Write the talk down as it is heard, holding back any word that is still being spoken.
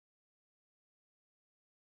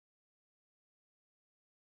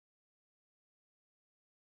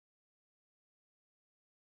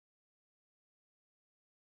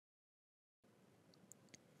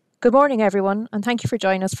Good morning, everyone, and thank you for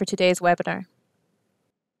joining us for today's webinar.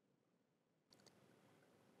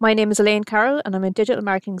 My name is Elaine Carroll, and I'm a Digital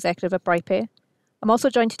Marketing Executive at BrightPay. I'm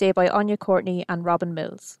also joined today by Anya Courtney and Robin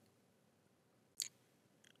Mills.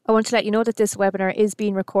 I want to let you know that this webinar is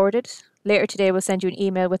being recorded. Later today, we'll send you an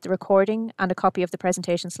email with the recording and a copy of the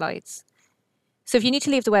presentation slides. So if you need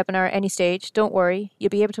to leave the webinar at any stage, don't worry,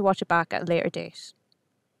 you'll be able to watch it back at a later date.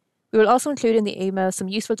 We will also include in the email some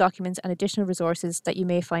useful documents and additional resources that you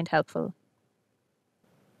may find helpful.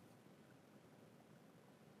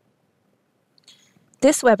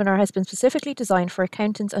 This webinar has been specifically designed for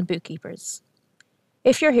accountants and bookkeepers.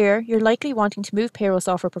 If you're here, you're likely wanting to move payroll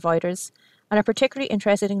software providers and are particularly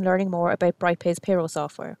interested in learning more about BrightPay's payroll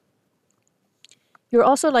software. You're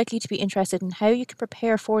also likely to be interested in how you can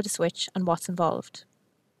prepare for the switch and what's involved.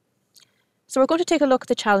 So we're going to take a look at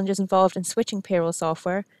the challenges involved in switching payroll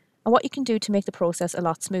software and what you can do to make the process a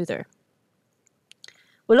lot smoother.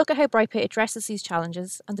 We'll look at how BrightPay addresses these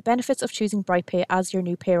challenges and the benefits of choosing BrightPay as your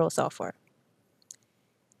new payroll software.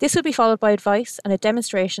 This will be followed by advice and a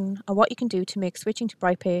demonstration on what you can do to make switching to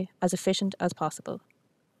BrightPay as efficient as possible.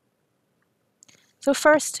 So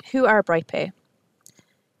first, who are BrightPay?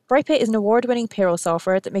 BrightPay is an award-winning payroll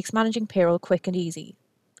software that makes managing payroll quick and easy.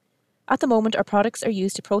 At the moment, our products are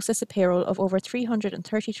used to process the payroll of over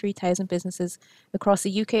 333,000 businesses across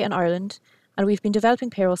the UK and Ireland, and we've been developing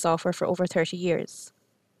payroll software for over 30 years.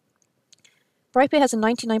 BrightPay has a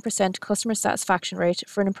 99% customer satisfaction rate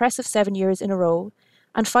for an impressive 7 years in a row,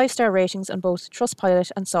 and 5-star ratings on both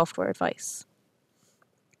Trustpilot and Software Advice.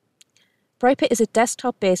 BrightPay is a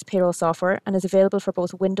desktop-based payroll software and is available for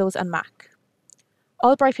both Windows and Mac.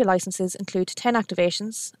 All BrightPay licenses include 10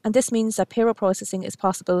 activations, and this means that payroll processing is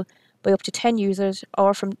possible by up to 10 users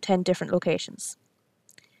or from 10 different locations.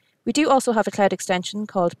 We do also have a cloud extension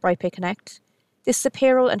called BrightPay Connect. This is a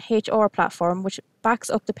payroll and HR platform which backs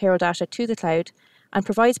up the payroll data to the cloud and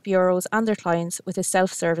provides bureaus and their clients with a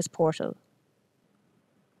self-service portal.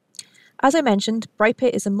 As I mentioned, BrightPay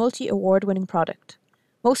is a multi-award-winning product.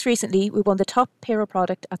 Most recently, we won the top payroll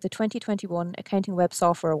product at the 2021 Accounting Web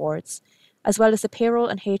Software Awards, as well as the Payroll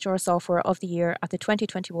and HR Software of the Year at the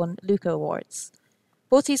 2021 Luca Awards.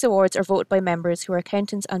 Both these awards are voted by members who are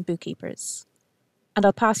accountants and bookkeepers. And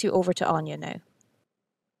I'll pass you over to Anya now.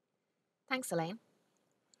 Thanks, Elaine.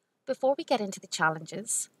 Before we get into the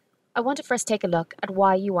challenges, I want to first take a look at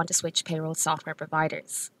why you want to switch payroll software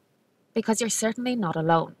providers. Because you're certainly not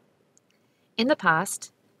alone. In the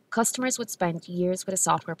past, customers would spend years with a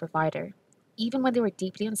software provider, even when they were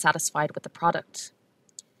deeply unsatisfied with the product.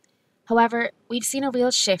 However, we've seen a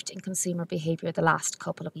real shift in consumer behavior the last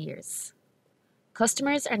couple of years.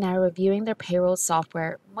 Customers are now reviewing their payroll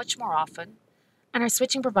software much more often and are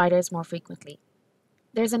switching providers more frequently.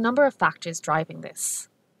 There's a number of factors driving this.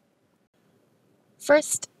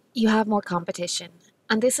 First, you have more competition,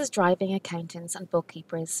 and this is driving accountants and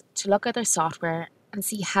bookkeepers to look at their software and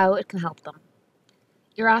see how it can help them.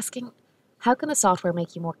 You're asking, how can the software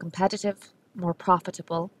make you more competitive, more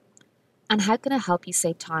profitable, and how can it help you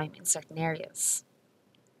save time in certain areas?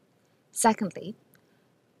 Secondly,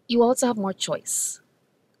 you also have more choice.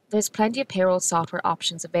 There's plenty of payroll software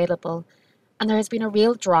options available, and there has been a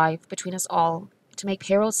real drive between us all to make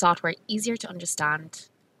payroll software easier to understand,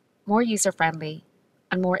 more user-friendly,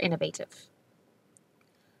 and more innovative.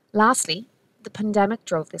 Lastly, the pandemic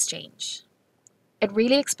drove this change. It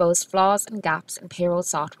really exposed flaws and gaps in payroll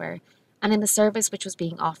software and in the service which was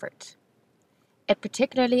being offered. It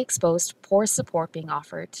particularly exposed poor support being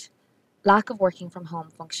offered, lack of working from home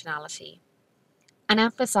functionality, and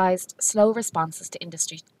emphasized slow responses to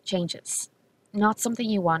industry changes, not something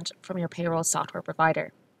you want from your payroll software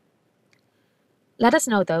provider. Let us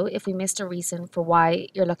know, though, if we missed a reason for why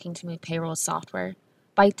you're looking to move payroll software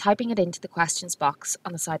by typing it into the questions box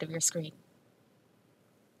on the side of your screen.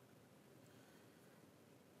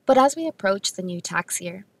 But as we approach the new tax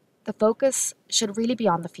year, the focus should really be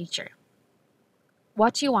on the future.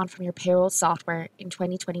 What do you want from your payroll software in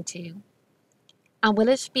 2022? And will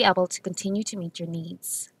it be able to continue to meet your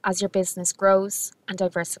needs as your business grows and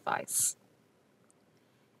diversifies?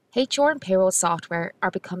 HR and payroll software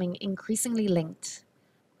are becoming increasingly linked,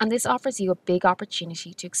 and this offers you a big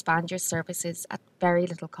opportunity to expand your services at very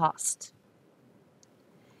little cost.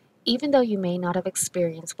 Even though you may not have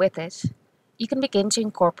experience with it, you can begin to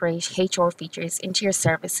incorporate HR features into your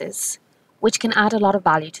services, which can add a lot of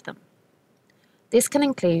value to them. This can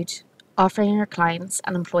include offering your clients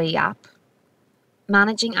an employee app,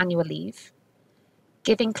 managing annual leave,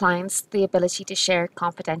 giving clients the ability to share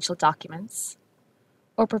confidential documents,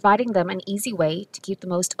 or providing them an easy way to keep the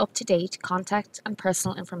most up-to-date contact and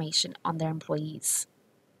personal information on their employees.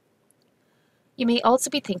 You may also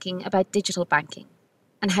be thinking about digital banking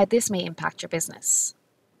and how this may impact your business.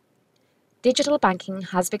 Digital banking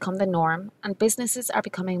has become the norm, and businesses are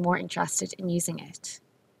becoming more interested in using it.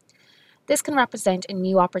 This can represent a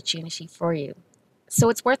new opportunity for you, so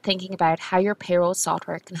it's worth thinking about how your payroll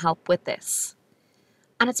software can help with this.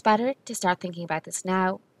 And it's better to start thinking about this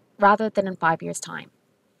now rather than in 5 years' time.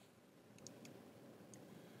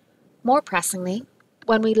 More pressingly,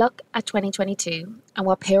 when we look at 2022 and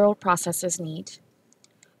what payroll processors need,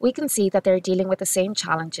 we can see that they're dealing with the same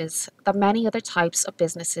challenges that many other types of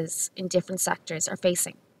businesses in different sectors are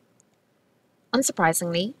facing.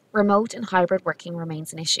 Unsurprisingly, remote and hybrid working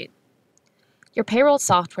remains an issue. Your payroll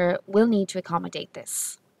software will need to accommodate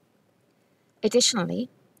this. Additionally,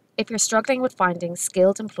 if you're struggling with finding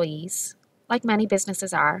skilled employees, like many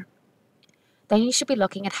businesses are, then you should be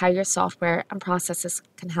looking at how your software and processes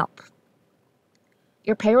can help.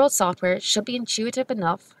 Your payroll software should be intuitive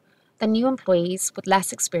enough that new employees with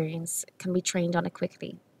less experience can be trained on it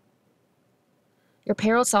quickly. Your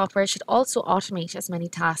payroll software should also automate as many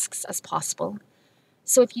tasks as possible,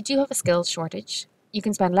 so if you do have a skills shortage, you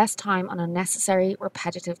can spend less time on unnecessary,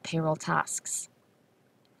 repetitive payroll tasks.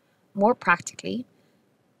 More practically,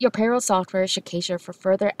 your payroll software should cater for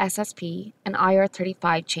further SSP and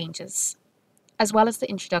IR35 changes, as well as the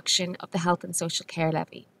introduction of the Health and Social Care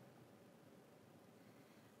Levy.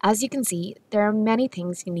 As you can see, there are many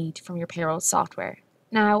things you need from your payroll software,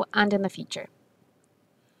 now and in the future.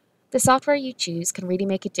 The software you choose can really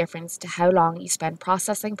make a difference to how long you spend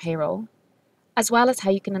processing payroll, as well as how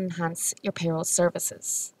you can enhance your payroll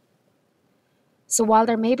services. So while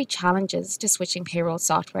there may be challenges to switching payroll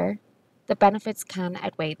software, the benefits can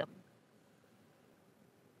outweigh them.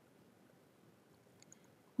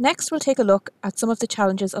 Next, we'll take a look at some of the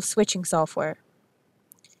challenges of switching software.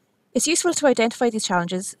 It's useful to identify these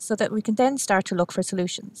challenges so that we can then start to look for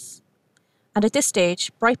solutions. And at this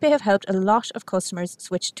stage, BrightPay have helped a lot of customers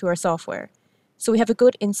switch to our software, so we have a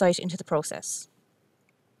good insight into the process.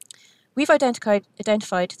 We've identified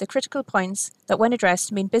the critical points that, when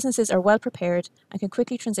addressed, mean businesses are well prepared and can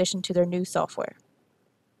quickly transition to their new software.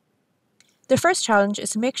 The first challenge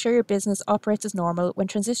is to make sure your business operates as normal when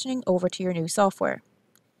transitioning over to your new software.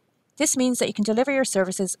 This means that you can deliver your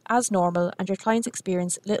services as normal and your clients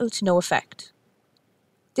experience little to no effect.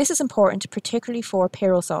 This is important, particularly for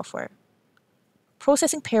payroll software.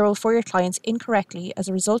 Processing payroll for your clients incorrectly as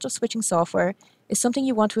a result of switching software is something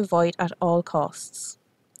you want to avoid at all costs.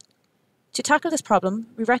 To tackle this problem,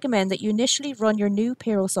 we recommend that you initially run your new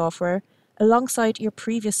payroll software alongside your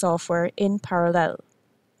previous software in parallel.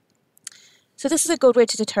 So this is a good way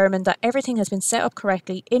to determine that everything has been set up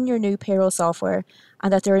correctly in your new payroll software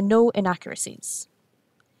and that there are no inaccuracies.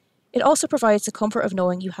 It also provides the comfort of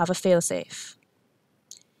knowing you have a failsafe.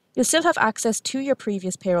 You'll still have access to your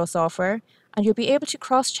previous payroll software, and you'll be able to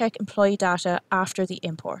cross-check employee data after the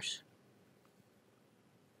import.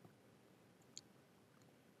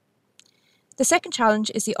 The second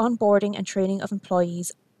challenge is the onboarding and training of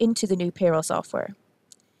employees into the new payroll software.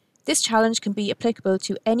 This challenge can be applicable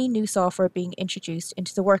to any new software being introduced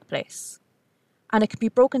into the workplace, and it can be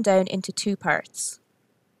broken down into two parts.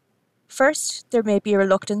 First, there may be a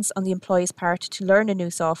reluctance on the employee's part to learn a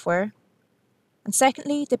new software, and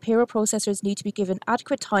secondly, the payroll processors need to be given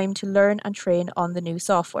adequate time to learn and train on the new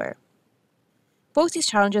software. Both these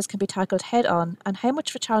challenges can be tackled head-on, and how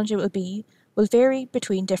much of a challenge it will vary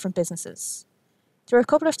between different businesses. There are a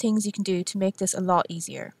couple of things you can do to make this a lot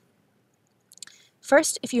easier.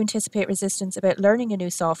 First, if you anticipate resistance about learning a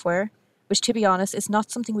new software, which to be honest is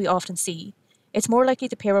not something we often see, it's more likely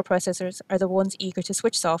the payroll processors are the ones eager to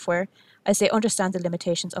switch software as they understand the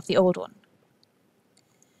limitations of the old one.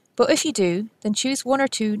 But if you do, then choose one or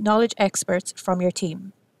two knowledge experts from your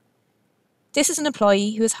team. This is an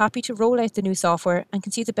employee who is happy to roll out the new software and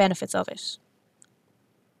can see the benefits of it.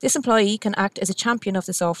 This employee can act as a champion of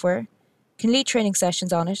the software, can lead training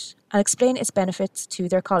sessions on it, and explain its benefits to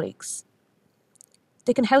their colleagues.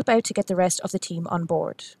 They can help out to get the rest of the team on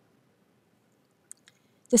board.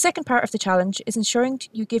 The second part of the challenge is ensuring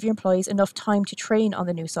you give your employees enough time to train on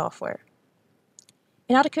the new software.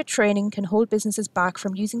 Inadequate training can hold businesses back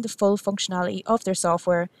from using the full functionality of their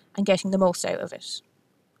software and getting the most out of it.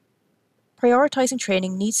 Prioritising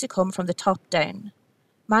training needs to come from the top down.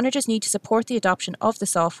 Managers need to support the adoption of the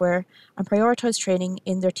software and prioritise training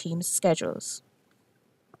in their team's schedules.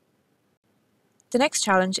 The next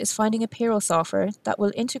challenge is finding a payroll software that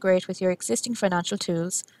will integrate with your existing financial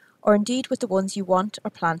tools, or indeed with the ones you want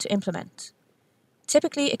or plan to implement.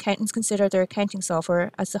 Typically, accountants consider their accounting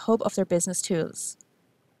software as the hub of their business tools.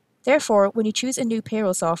 Therefore, when you choose a new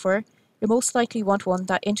payroll software, you'll most likely want one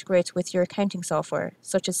that integrates with your accounting software,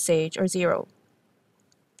 such as Sage or Xero.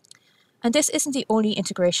 And this isn't the only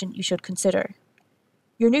integration you should consider.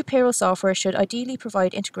 Your new payroll software should ideally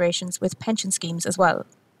provide integrations with pension schemes as well.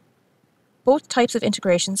 Both types of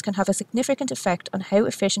integrations can have a significant effect on how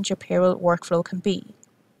efficient your payroll workflow can be.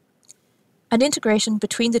 An integration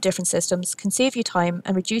between the different systems can save you time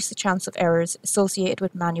and reduce the chance of errors associated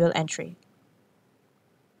with manual entry.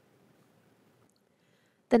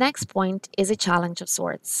 The next point is a challenge of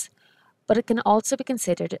sorts, but it can also be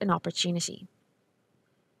considered an opportunity.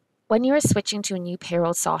 When you are switching to a new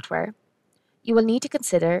payroll software, you will need to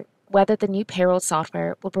consider whether the new payroll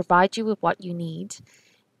software will provide you with what you need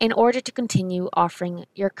in order to continue offering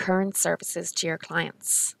your current services to your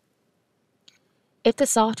clients. If the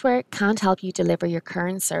software can't help you deliver your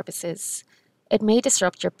current services, it may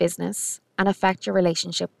disrupt your business and affect your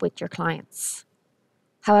relationship with your clients.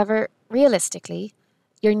 However, realistically,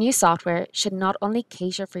 your new software should not only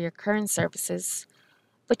cater for your current services,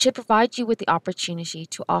 but should provide you with the opportunity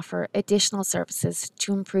to offer additional services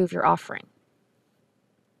to improve your offering.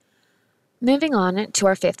 Moving on to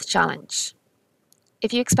our fifth challenge.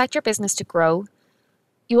 If you expect your business to grow,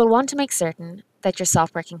 you will want to make certain that your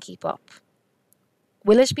software can keep up.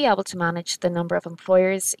 Will it be able to manage the number of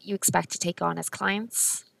employers you expect to take on as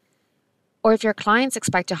clients? Or if your clients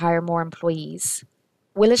expect to hire more employees,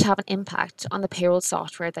 will it have an impact on the payroll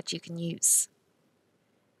software that you can use?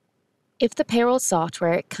 If the payroll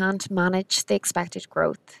software can't manage the expected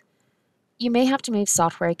growth, you may have to move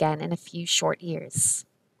software again in a few short years.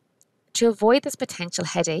 To avoid this potential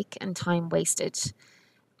headache and time wasted,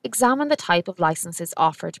 examine the type of licenses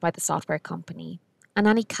offered by the software company and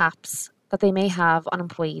any caps that they may have on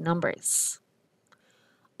employee numbers.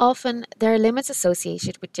 Often, there are limits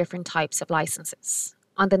associated with different types of licenses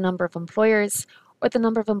on the number of employers or the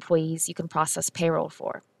number of employees you can process payroll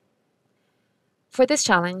for. For this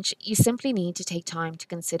challenge, you simply need to take time to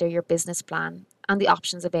consider your business plan and the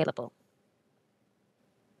options available.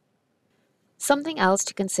 Something else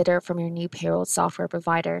to consider from your new payroll software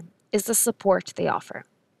provider is the support they offer.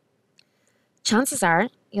 Chances are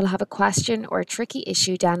you'll have a question or a tricky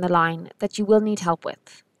issue down the line that you will need help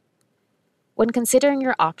with. When considering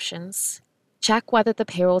your options, check whether the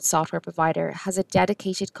payroll software provider has a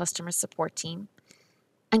dedicated customer support team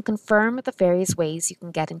and confirm the various ways you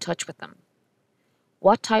can get in touch with them.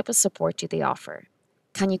 What type of support do they offer?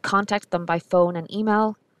 Can you contact them by phone and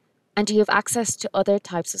email? And do you have access to other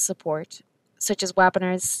types of support, such as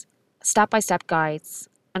webinars, step-by-step guides,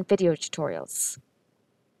 and video tutorials?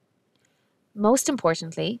 Most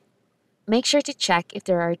importantly, make sure to check if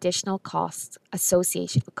there are additional costs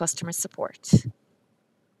associated with customer support.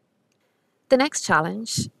 The next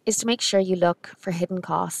challenge is to make sure you look for hidden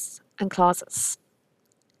costs and clauses.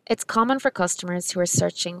 It's common for customers who are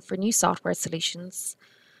searching for new software solutions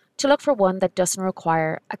to look for one that doesn't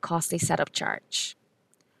require a costly setup charge.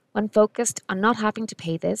 When focused on not having to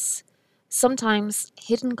pay this, sometimes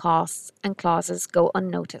hidden costs and clauses go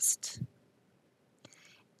unnoticed.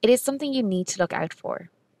 It is something you need to look out for.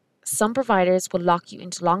 Some providers will lock you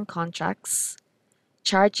into long contracts,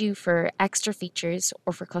 charge you for extra features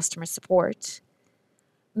or for customer support,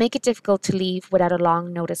 make it difficult to leave without a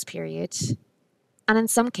long notice period, and in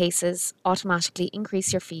some cases, automatically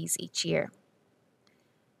increase your fees each year.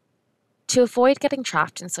 To avoid getting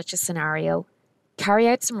trapped in such a scenario, carry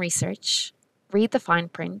out some research, read the fine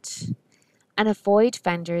print, and avoid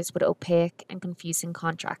vendors with opaque and confusing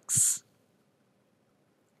contracts.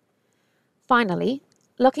 Finally,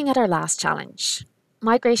 looking at our last challenge,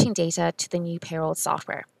 migrating data to the new payroll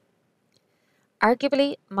software.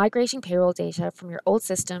 Arguably, migrating payroll data from your old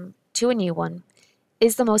system to a new one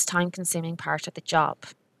is the most time-consuming part of the job.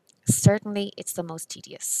 Certainly, it's the most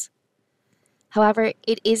tedious. However,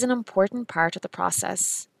 it is an important part of the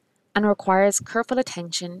process and requires careful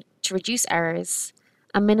attention to reduce errors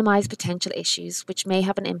and minimize potential issues which may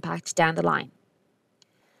have an impact down the line.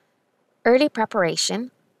 Early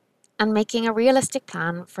preparation and making a realistic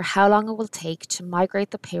plan for how long it will take to migrate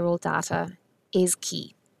the payroll data is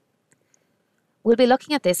key. We'll be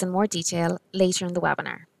looking at this in more detail later in the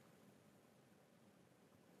webinar.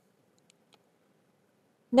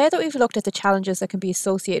 Now that we've looked at the challenges that can be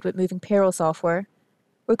associated with moving payroll software,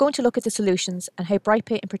 we're going to look at the solutions and how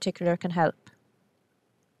BrightPay in particular can help.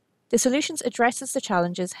 The solutions addresses the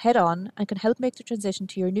challenges head-on and can help make the transition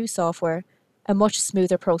to your new software a much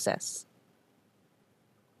smoother process.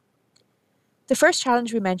 The first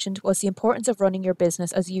challenge we mentioned was the importance of running your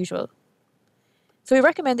business as usual. So we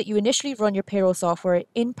recommend that you initially run your payroll software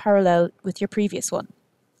in parallel with your previous one.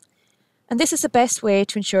 And this is the best way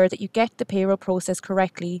to ensure that you get the payroll process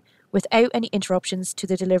correctly without any interruptions to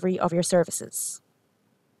the delivery of your services.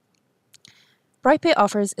 BrightPay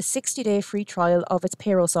offers a 60-day free trial of its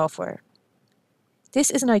payroll software. This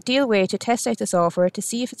is an ideal way to test out the software to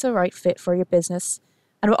see if it's a right fit for your business,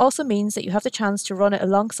 and it also means that you have the chance to run it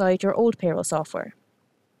alongside your old payroll software.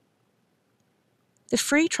 The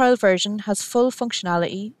free trial version has full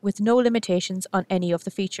functionality with no limitations on any of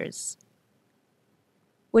the features.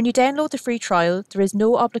 When you download the free trial, there is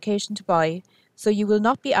no obligation to buy, so you will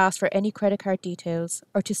not be asked for any credit card details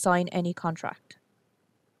or to sign any contract.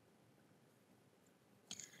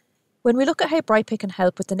 When we look at how BrightPay can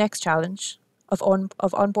help with the next challenge of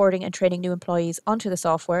onboarding and training new employees onto the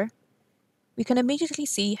software, we can immediately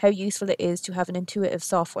see how useful it is to have an intuitive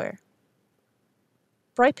software.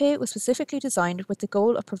 BrightPay was specifically designed with the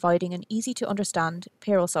goal of providing an easy-to-understand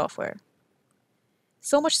payroll software.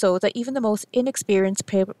 So much so that even the most inexperienced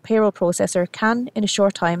payroll processor can, in a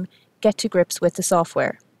short time, get to grips with the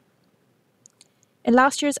software. In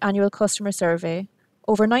last year's annual customer survey,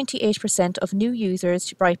 over 98% of new users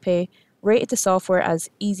to BrightPay rated the software as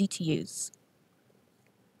easy to use.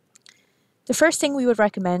 The first thing we would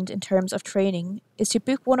recommend in terms of training is to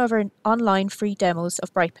book one of our online free demos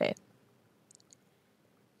of BrightPay.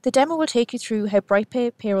 The demo will take you through how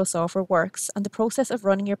BrightPay Payroll Software works and the process of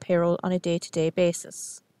running your payroll on a day-to-day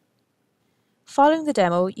basis. Following the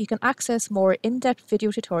demo, you can access more in-depth video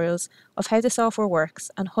tutorials of how the software works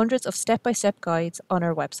and hundreds of step-by-step guides on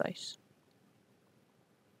our website.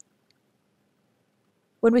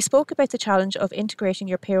 When we spoke about the challenge of integrating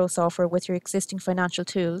your payroll software with your existing financial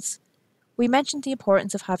tools, we mentioned the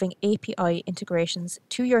importance of having API integrations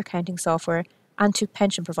to your accounting software and to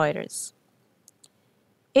pension providers.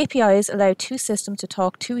 APIs allow two systems to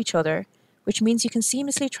talk to each other, which means you can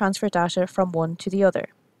seamlessly transfer data from one to the other.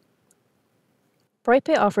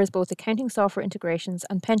 BrightPay offers both accounting software integrations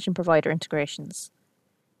and pension provider integrations.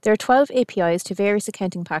 There are 12 APIs to various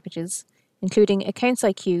accounting packages, including Accounts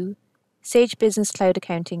IQ, Sage Business Cloud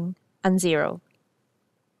Accounting, and Xero.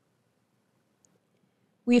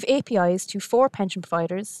 We have APIs to 4 pension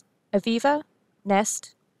providers: Aviva,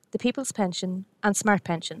 Nest, the People's Pension, and Smart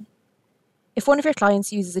Pension. If one of your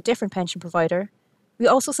clients uses a different pension provider, we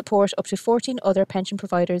also support up to 14 other pension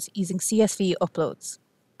providers using CSV uploads.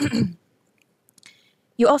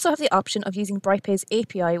 You also have the option of using BrightPay's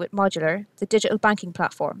API with Modular, the digital banking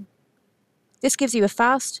platform. This gives you a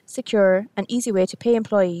fast, secure, and easy way to pay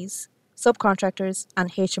employees, subcontractors,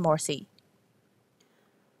 and HMRC.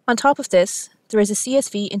 On top of this, there is a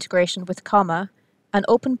CSV integration with Comma, an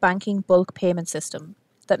open banking bulk payment system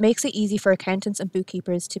that makes it easy for accountants and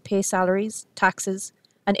bookkeepers to pay salaries, taxes,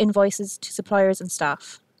 and invoices to suppliers and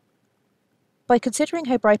staff. By considering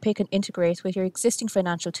how BrightPay can integrate with your existing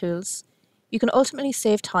financial tools, you can ultimately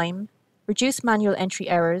save time, reduce manual entry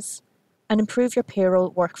errors, and improve your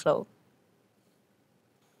payroll workflow.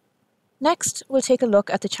 Next, we'll take a look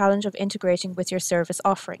at the challenge of integrating with your service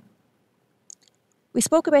offering. We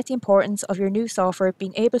spoke about the importance of your new software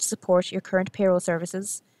being able to support your current payroll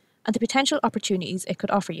services and the potential opportunities it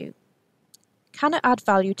could offer you. Can it add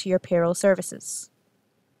value to your payroll services?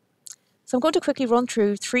 So I'm going to quickly run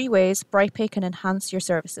through 3 ways BrightPay can enhance your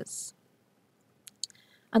services.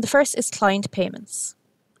 And the first is client payments.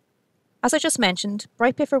 As I just mentioned,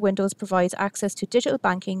 BrightPay for Windows provides access to digital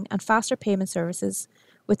banking and faster payment services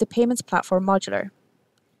with the payments platform Modular.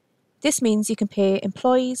 This means you can pay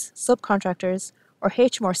employees, subcontractors, or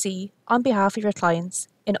HMRC on behalf of your clients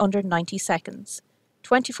in under 90 seconds,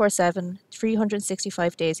 24/7,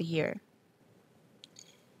 365 days a year.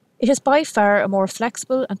 It is by far a more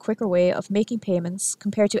flexible and quicker way of making payments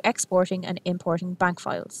compared to exporting and importing bank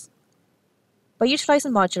files. By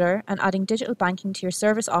utilising Modular and adding digital banking to your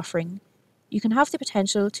service offering, you can have the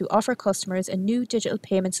potential to offer customers a new digital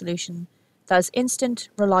payment solution that is instant,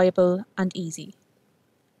 reliable, and easy.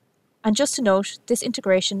 And just to note, this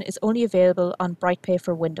integration is only available on BrightPay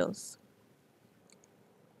for Windows.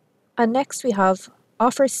 And next we have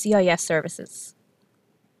Offer CIS services.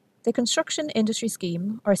 The Construction Industry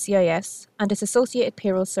Scheme, or CIS, and its associated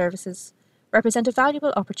payroll services represent a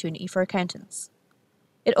valuable opportunity for accountants.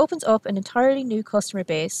 It opens up an entirely new customer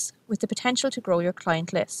base with the potential to grow your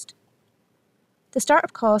client list. The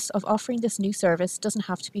startup cost of offering this new service doesn't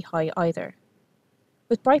have to be high either.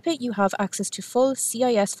 With BrightPay, you have access to full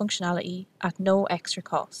CIS functionality at no extra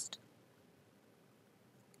cost.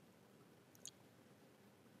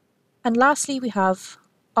 And lastly, we have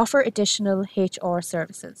Offer additional HR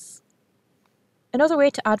services. Another way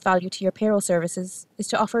to add value to your payroll services is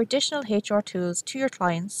to offer additional HR tools to your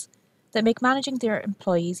clients that make managing their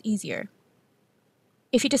employees easier.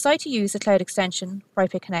 If you decide to use the cloud extension,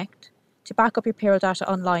 BrightPay Connect, to back up your payroll data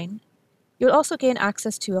online, you'll also gain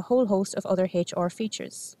access to a whole host of other HR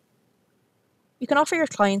features. You can offer your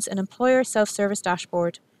clients an employer self-service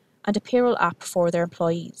dashboard and a payroll app for their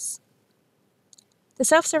employees. The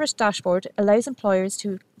self-service dashboard allows employers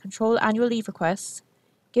to control annual leave requests,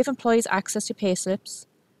 give employees access to payslips,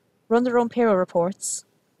 run their own payroll reports,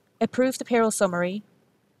 approve the payroll summary,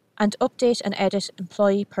 and update and edit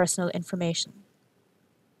employee personal information.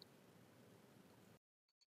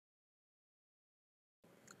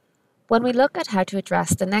 When we look at how to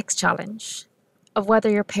address the next challenge of whether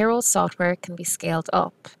your payroll software can be scaled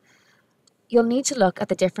up, you'll need to look at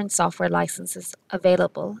the different software licenses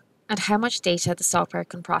available and how much data the software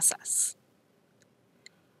can process.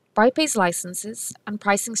 BrightPay's licenses and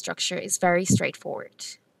pricing structure is very straightforward.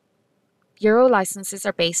 Bureau licenses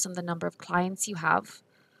are based on the number of clients you have,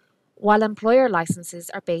 while employer licenses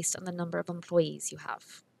are based on the number of employees you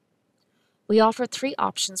have. We offer 3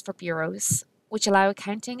 options for bureaus, which allow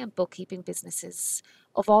accounting and bookkeeping businesses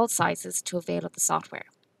of all sizes to avail of the software.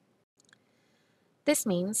 This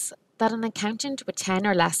means that an accountant with 10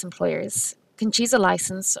 or less employers can choose a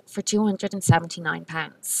license for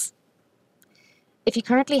 £279. If you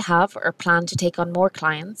currently have or plan to take on more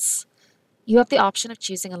clients, you have the option of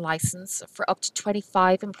choosing a license for up to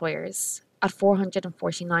 25 employers at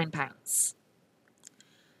 £449.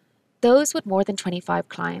 Those with more than 25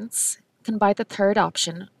 clients can buy the third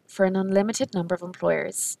option for an unlimited number of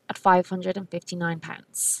employers at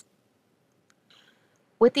 £559.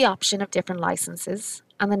 With the option of different licenses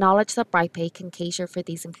and the knowledge that BrightPay can cater for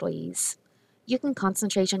these employees, you can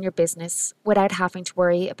concentrate on your business without having to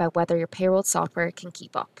worry about whether your payroll software can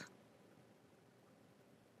keep up.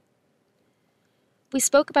 We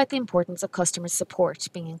spoke about the importance of customer support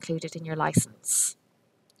being included in your license.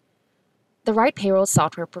 The right payroll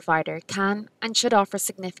software provider can and should offer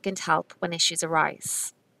significant help when issues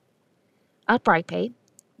arise. At BrightPay,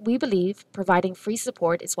 we believe providing free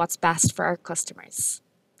support is what's best for our customers,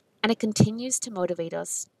 and it continues to motivate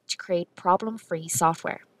us to create problem-free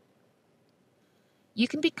software. You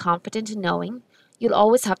can be confident in knowing you'll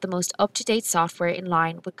always have the most up-to-date software in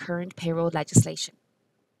line with current payroll legislation.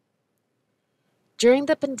 During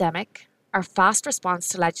the pandemic, our fast response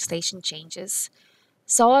to legislation changes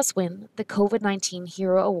saw us win the COVID-19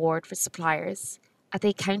 Hero Award for Suppliers at the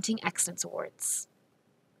Accounting Excellence Awards.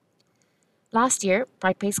 Last year,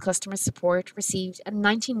 BrightPay's customer support received a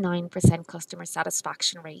 99% customer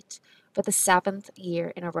satisfaction rate for the 7th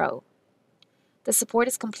year in a row. The support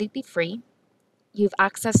is completely free. You have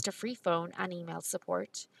access to free phone and email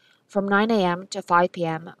support from 9 a.m. to 5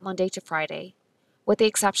 p.m. Monday to Friday, with the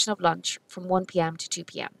exception of lunch from 1 p.m. to 2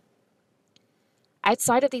 p.m.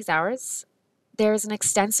 Outside of these hours, there is an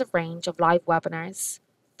extensive range of live webinars,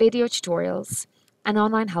 video tutorials, and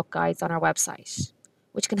online help guides on our website,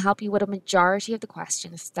 which can help you with a majority of the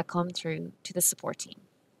questions that come through to the support team.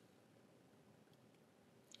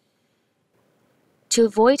 To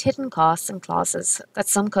avoid hidden costs and clauses that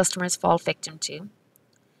some customers fall victim to,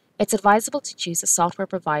 it's advisable to choose a software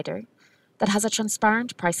provider that has a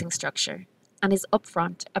transparent pricing structure and is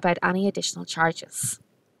upfront about any additional charges.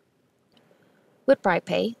 With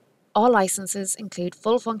BrightPay, all licenses include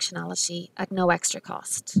full functionality at no extra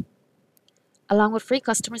cost. Along with free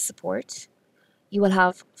customer support, you will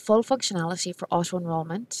have full functionality for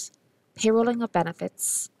auto-enrollment, payrolling of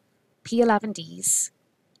benefits, P11Ds,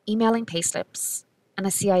 emailing payslips, and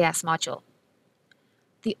a CIS module.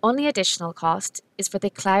 The only additional cost is for the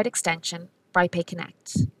cloud extension BrightPay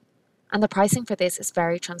Connect, and the pricing for this is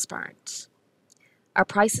very transparent. Our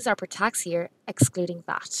prices are per tax year, excluding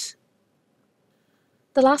VAT.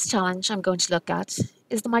 The last challenge I'm going to look at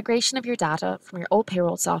is the migration of your data from your old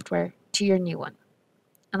payroll software to your new one.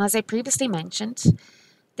 And as I previously mentioned,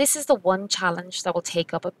 this is the one challenge that will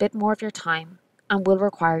take up a bit more of your time and will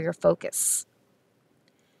require your focus.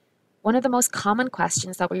 One of the most common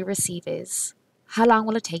questions that we receive is, how long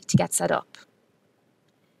will it take to get set up?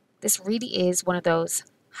 This really is one of those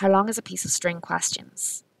how long is a piece of string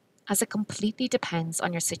questions, as it completely depends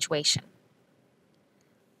on your situation.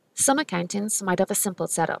 Some accountants might have a simple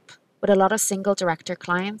setup with a lot of single director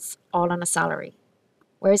clients all on a salary,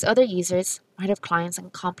 whereas other users might have clients on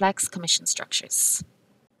complex commission structures.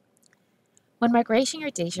 When migrating your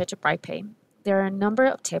data to BrightPay, there are a number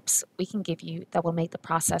of tips we can give you that will make the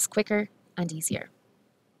process quicker and easier.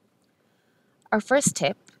 Our first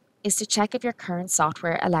tip is to check if your current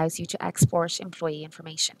software allows you to export employee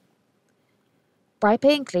information.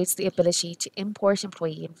 BrightPay includes the ability to import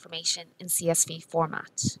employee information in CSV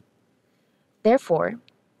format. Therefore,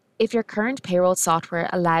 if your current payroll software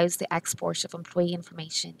allows the export of employee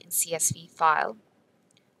information in CSV file,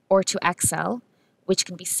 or to Excel, which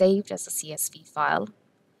can be saved as a CSV file,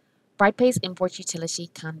 BrightPay's import utility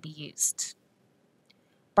can be used.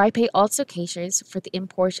 BrightPay also caters for the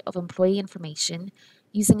import of employee information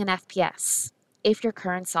using an FPS, if your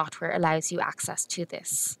current software allows you access to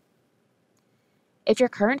this. If your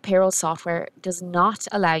current payroll software does not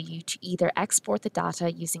allow you to either export the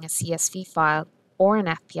data using a CSV file or an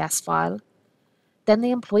FPS file, then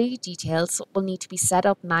the employee details will need to be set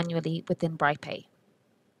up manually within BrightPay.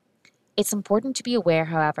 It's important to be aware,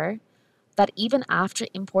 however, that even after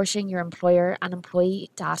importing your employer and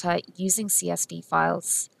employee data using CSV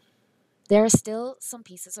files, there are still some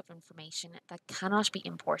pieces of information that cannot be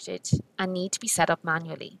imported and need to be set up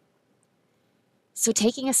manually. So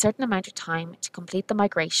taking a certain amount of time to complete the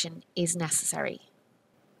migration is necessary.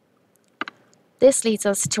 This leads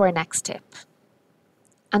us to our next tip,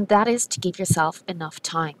 and that is to give yourself enough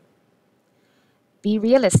time. Be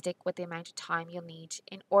realistic with the amount of time you'll need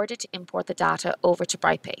in order to import the data over to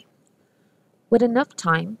BrightPay. With enough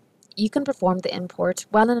time, you can perform the import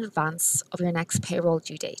well in advance of your next payroll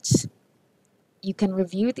due date. You can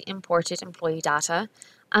review the imported employee data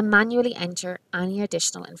and manually enter any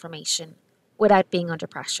additional information without being under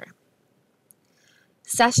pressure.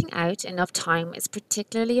 Setting out enough time is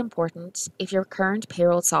particularly important if your current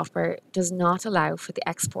payroll software does not allow for the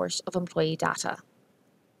export of employee data.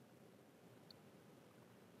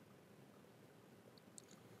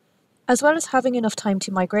 As well as having enough time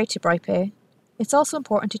to migrate to BrightPay, it's also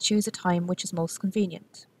important to choose a time which is most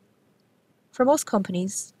convenient. For most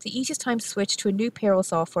companies, the easiest time to switch to a new payroll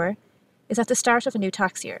software is at the start of a new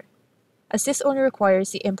tax year, as this only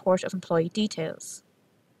requires the import of employee details.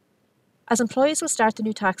 As employees will start the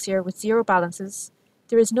new tax year with zero balances,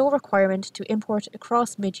 there is no requirement to import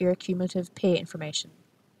across mid-year cumulative pay information.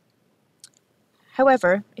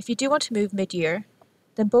 However, if you do want to move mid-year,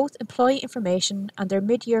 then both employee information and their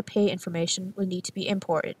mid-year pay information will need to be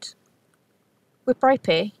imported. With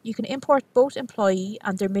BrightPay, you can import both employee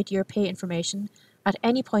and their mid-year pay information at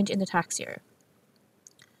any point in the tax year.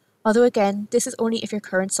 Although again, this is only if your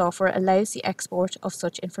current software allows the export of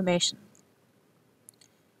such information.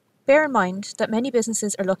 Bear in mind that many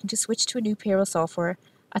businesses are looking to switch to a new payroll software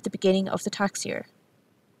at the beginning of the tax year.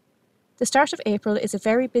 The start of April is a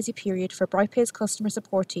very busy period for BrightPay's customer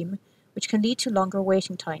support team, which can lead to longer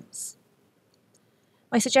waiting times.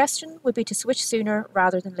 My suggestion would be to switch sooner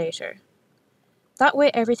rather than later. That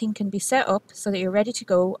way everything can be set up so that you're ready to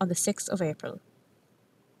go on the 6th of April.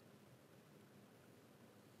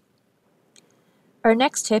 Our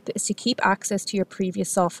next tip is to keep access to your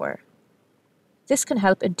previous software. This can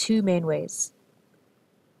help in two main ways.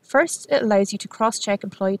 First, it allows you to cross-check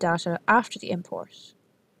employee data after the import.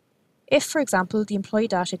 If, for example, the employee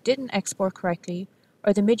data didn't export correctly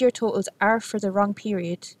or the mid-year totals are for the wrong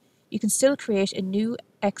period, you can still create a new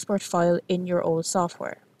export file in your old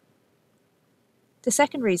software. The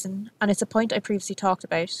second reason, and it's a point I previously talked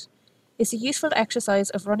about, is the useful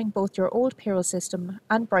exercise of running both your old payroll system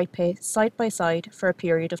and BrightPay side by side for a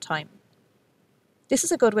period of time. This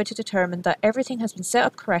is a good way to determine that everything has been set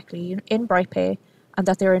up correctly in BrightPay and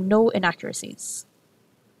that there are no inaccuracies.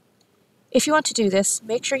 If you want to do this,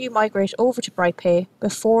 make sure you migrate over to BrightPay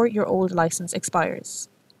before your old license expires.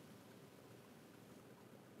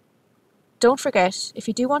 Don't forget, if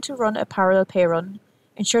you do want to run a parallel pay run,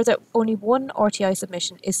 ensure that only one RTI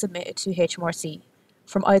submission is submitted to HMRC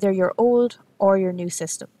from either your old or your new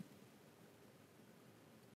system.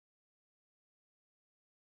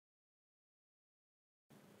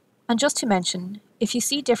 And just to mention, if you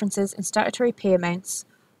see differences in statutory pay amounts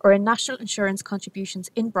or in national insurance contributions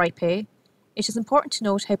in BrightPay, it is important to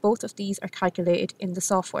note how both of these are calculated in the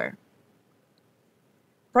software.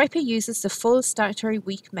 BrightPay uses the full statutory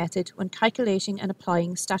week method when calculating and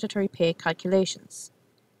applying statutory pay calculations.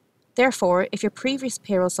 Therefore, if your previous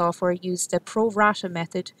payroll software used the pro rata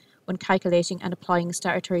method when calculating and applying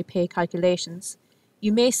statutory pay calculations,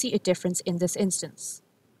 you may see a difference in this instance.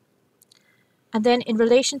 And then in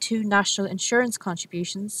relation to national insurance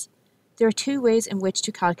contributions, there are two ways in which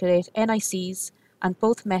to calculate NICs, and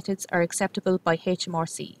both methods are acceptable by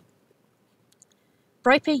HMRC.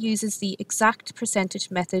 BrightPay uses the exact percentage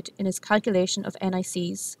method in its calculation of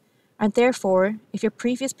NICs, and therefore, if your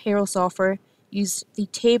previous payroll software used the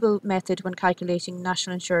table method when calculating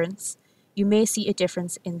national insurance, you may see a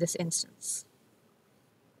difference in this instance.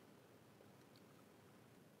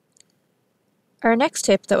 Our next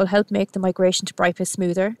tip that will help make the migration to BrightPay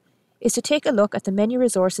smoother is to take a look at the many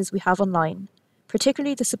resources we have online,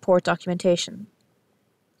 particularly the support documentation.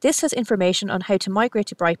 This has information on how to migrate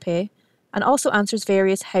to BrightPay and also answers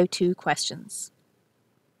various how-to questions.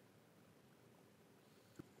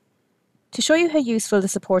 To show you how useful the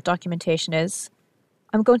support documentation is,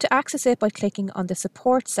 I'm going to access it by clicking on the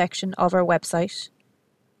support section of our website,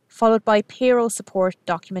 followed by payroll support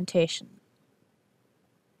documentation.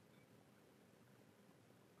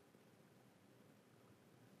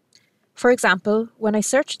 For example, when I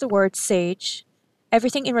search the word Sage,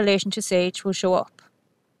 everything in relation to Sage will show up.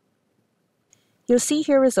 You'll see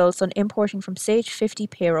here results on importing from Sage 50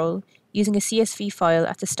 Payroll using a CSV file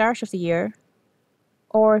at the start of the year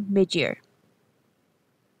or mid-year.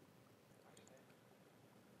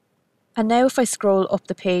 And now if I scroll up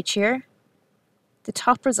the page here, the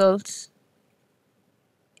top result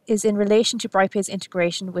is in relation to BrightPay's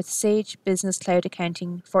integration with Sage Business Cloud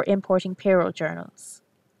Accounting for importing payroll journals.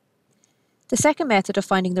 The second method of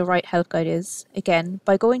finding the right help guide is, again,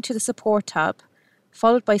 by going to the Support tab,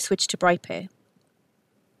 followed by Switch to BrightPay.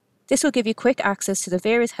 This will give you quick access to the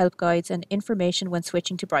various help guides and information when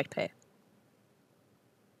switching to BrightPay.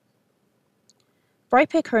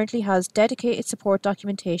 BrightPay currently has dedicated support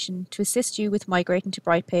documentation to assist you with migrating to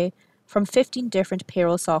BrightPay from 15 different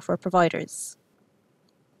payroll software providers.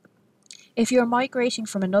 If you are migrating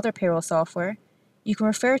from another payroll software, you can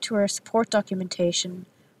refer to our support documentation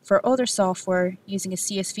for other software using a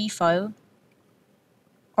CSV file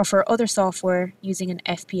or for other software using an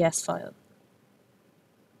FPS file.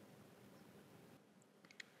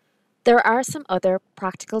 There are some other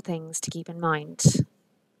practical things to keep in mind.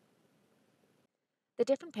 The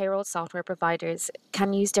different payroll software providers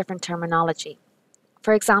can use different terminology.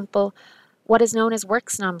 For example, what is known as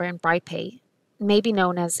works number in BrightPay may be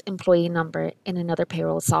known as employee number in another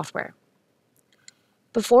payroll software.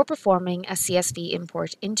 Before performing a CSV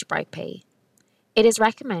import into BrightPay, it is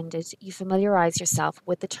recommended you familiarize yourself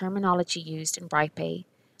with the terminology used in BrightPay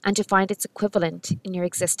and to find its equivalent in your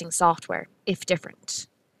existing software, if different.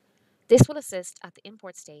 This will assist at the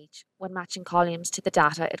import stage when matching columns to the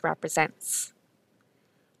data it represents.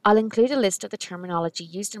 I'll include a list of the terminology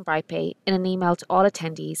used in BrightPay in an email to all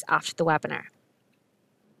attendees after the webinar.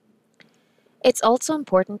 It's also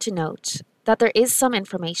important to note that there is some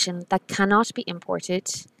information that cannot be imported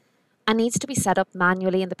and needs to be set up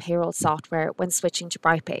manually in the payroll software when switching to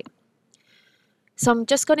BrightPay. So I'm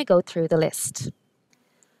just going to go through the list.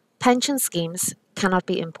 Pension schemes cannot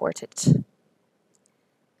be imported.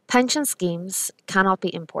 Pension schemes cannot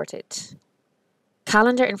be imported.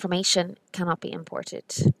 Calendar information cannot be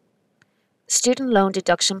imported. Student loan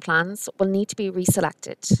deduction plans will need to be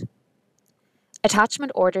reselected.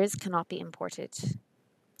 Attachment orders cannot be imported.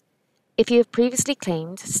 If you have previously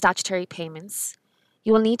claimed statutory payments,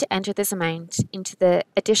 you will need to enter this amount into the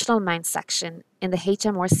Additional Amounts section in the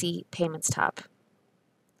HMRC Payments tab.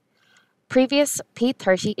 Previous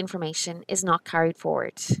P30 information is not carried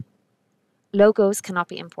forward. Logos cannot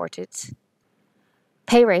be imported.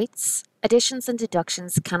 Pay rates, additions and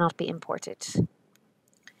deductions cannot be imported.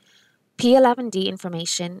 P11D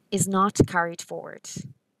information is not carried forward.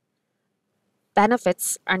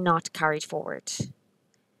 Benefits are not carried forward.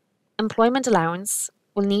 Employment allowance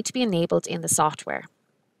will need to be enabled in the software.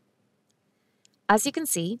 As you can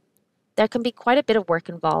see, there can be quite a bit of work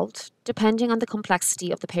involved depending on the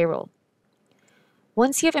complexity of the payroll.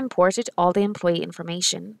 Once you have imported all the employee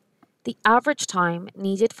information, the average time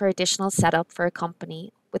needed for additional setup for a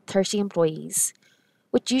company with 30 employees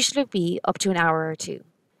would usually be up to an hour or two.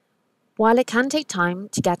 While it can take time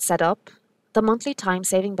to get set up, the monthly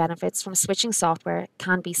time-saving benefits from switching software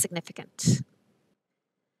can be significant.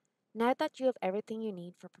 Now that you have everything you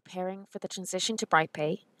need for preparing for the transition to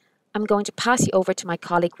BrightPay, I'm going to pass you over to my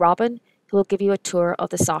colleague Robin, who will give you a tour of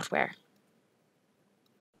the software.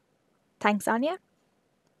 Thanks, Anya.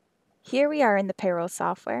 Here we are in the payroll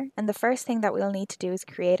software, and the first thing that we'll need to do is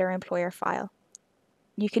create our employer file.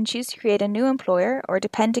 You can choose to create a new employer, or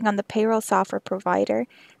depending on the payroll software provider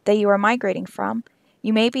that you are migrating from,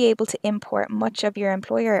 you may be able to import much of your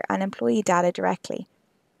employer and employee data directly.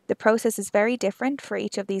 The process is very different for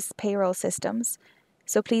each of these payroll systems,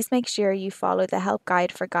 so please make sure you follow the help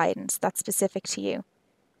guide for guidance that's specific to you.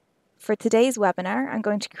 For today's webinar, I'm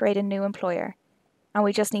going to create a new employer, and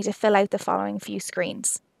we just need to fill out the following few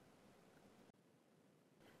screens.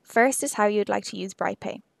 First is how you'd like to use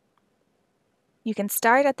BrightPay. You can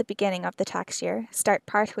start at the beginning of the tax year, start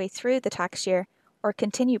partway through the tax year, or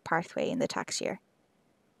continue partway in the tax year.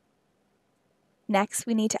 Next,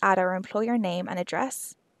 we need to add our employer name and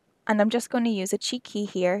address, and I'm just going to use a cheat key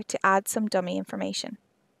here to add some dummy information.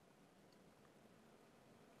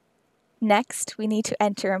 Next, we need to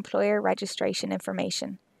enter employer registration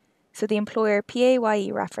information, so the employer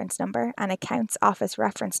PAYE reference number and accounts office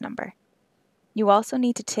reference number. You also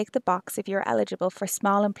need to tick the box if you're eligible for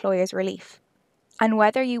small employers relief, and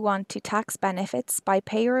whether you want to tax benefits by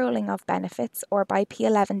payrolling of benefits or by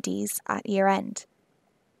P11Ds at year end.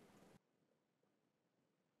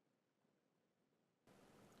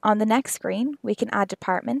 On the next screen, we can add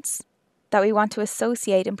departments that we want to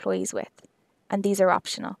associate employees with, and these are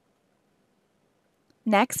optional.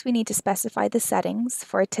 Next, we need to specify the settings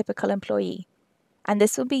for a typical employee, and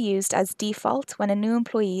this will be used as default when a new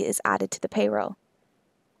employee is added to the payroll.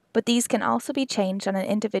 But these can also be changed on an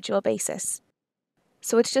individual basis,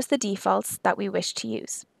 so it's just the defaults that we wish to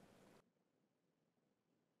use.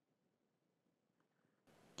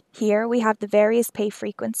 Here we have the various pay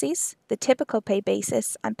frequencies, the typical pay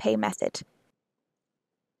basis, and pay method.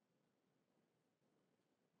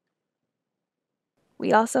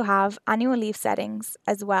 We also have annual leave settings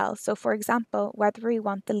as well, so for example, whether we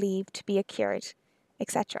want the leave to be accrued,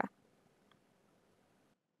 etc.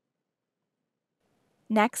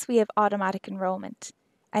 Next, we have automatic enrolment,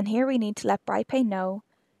 and here we need to let BrightPay know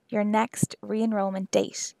your next re-enrollment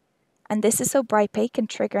date. And this is so BrightPay can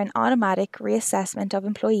trigger an automatic reassessment of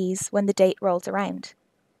employees when the date rolls around.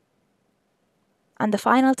 On the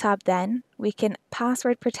final tab then, we can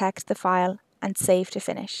password protect the file and save to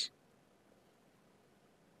finish.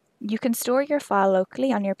 You can store your file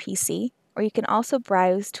locally on your PC, or you can also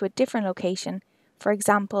browse to a different location, for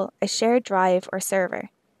example, a shared drive or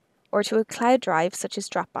server, or to a cloud drive such as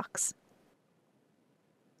Dropbox.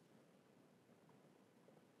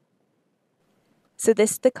 So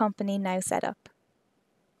this is the company now set up.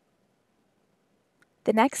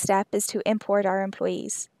 The next step is to import our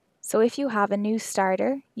employees. So if you have a new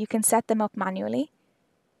starter, you can set them up manually.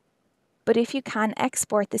 But if you can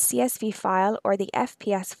export the CSV file or the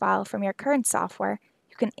FPS file from your current software,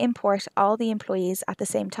 you can import all the employees at the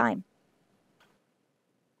same time.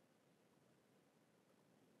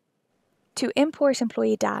 To import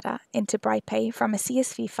employee data into BrightPay from a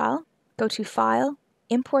CSV file, go to File,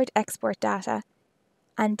 Import Export Data,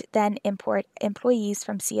 and then import employees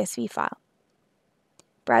from CSV file.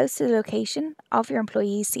 Browse to the location of your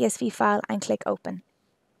employee's CSV file and click Open.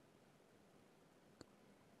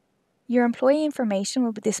 Your employee information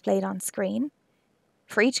will be displayed on screen.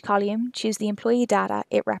 For each column, choose the employee data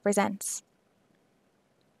it represents.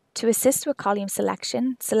 To assist with column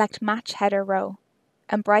selection, select Match Header Row,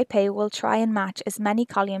 and BrightPay will try and match as many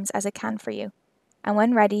columns as it can for you. And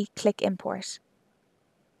when ready, click Import.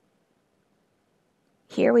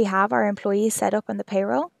 Here we have our employees set up on the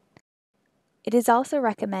payroll. It is also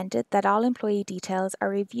recommended that all employee details are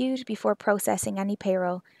reviewed before processing any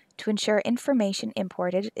payroll to ensure information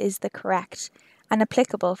imported is the correct and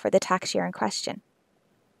applicable for the tax year in question.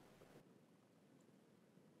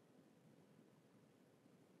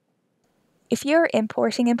 If you're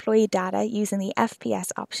importing employee data using the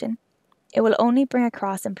FPS option, it will only bring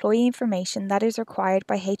across employee information that is required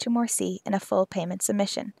by HMRC in a full payment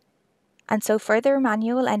submission. And so further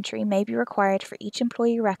manual entry may be required for each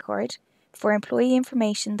employee record for employee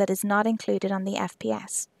information that is not included on the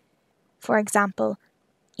FPS. For example,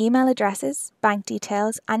 email addresses, bank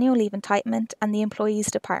details, annual leave entitlement, and the employee's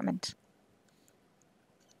department.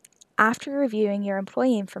 After reviewing your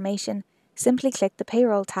employee information, simply click the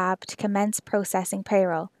Payroll tab to commence processing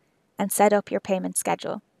payroll and set up your payment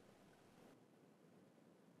schedule.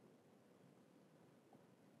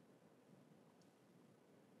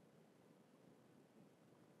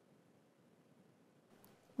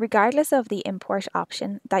 Regardless of the import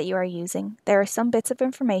option that you are using, there are some bits of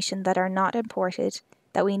information that are not imported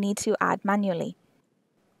that we need to add manually.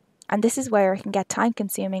 And this is where it can get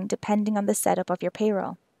time-consuming depending on the setup of your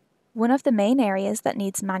payroll. One of the main areas that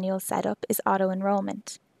needs manual setup is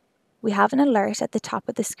auto-enrollment. We have an alert at the top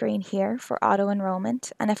of the screen here for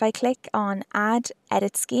auto-enrollment, and if I click on Add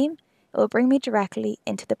Edit Scheme, it will bring me directly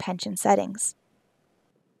into the pension settings.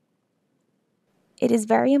 It is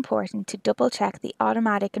very important to double-check the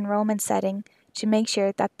automatic enrollment setting to make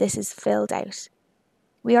sure that this is filled out.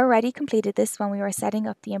 We already completed this when we were setting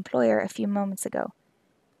up the employer a few moments ago,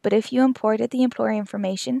 but if you imported the employer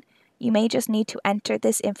information, you may just need to enter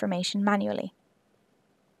this information manually.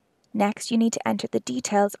 Next, you need to enter the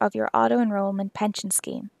details of your auto-enrollment pension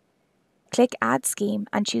scheme. Click Add Scheme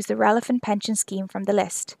and choose the relevant pension scheme from the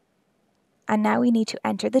list. And now we need to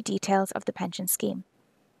enter the details of the pension scheme.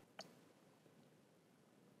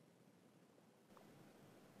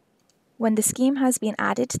 When the scheme has been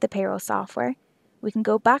added to the payroll software, we can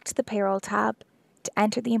go back to the Payroll tab to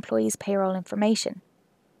enter the employee's payroll information.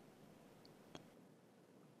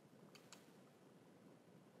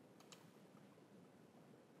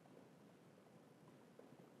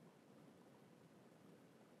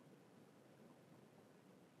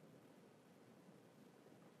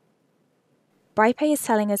 BrightPay is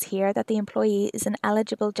telling us here that the employee is an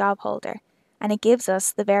eligible job holder, and it gives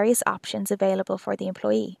us the various options available for the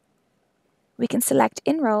employee. We can select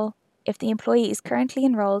Enroll if the employee is currently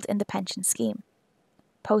enrolled in the pension scheme,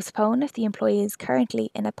 Postpone if the employee is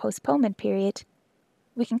currently in a postponement period,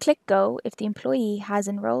 We can click Go if the employee has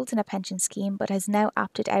enrolled in a pension scheme but has now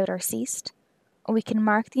opted out or ceased, or we can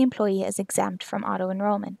mark the employee as exempt from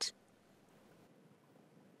auto-enrollment.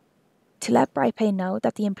 To let BrightPay know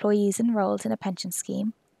that the employee is enrolled in a pension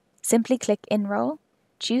scheme, simply click Enroll,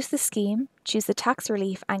 choose the scheme, choose the tax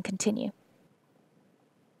relief and continue.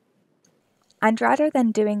 And rather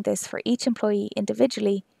than doing this for each employee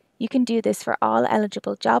individually, you can do this for all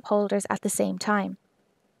eligible job holders at the same time.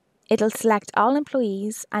 It'll select all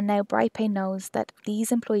employees, and now BrightPay knows that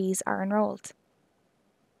these employees are enrolled.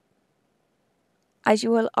 As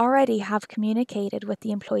you will already have communicated with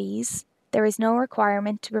the employees, there is no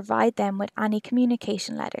requirement to provide them with any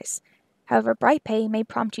communication letters. However, BrightPay may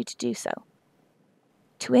prompt you to do so.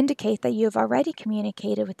 To indicate that you have already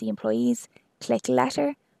communicated with the employees, click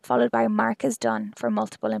Letter, followed by Mark as Done for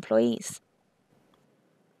multiple employees.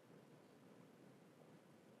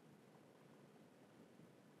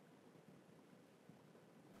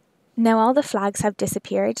 Now all the flags have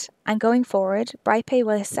disappeared, and going forward, BrightPay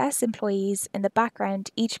will assess employees in the background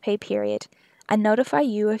each pay period and notify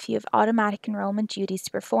you if you have automatic enrolment duties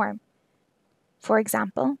to perform. For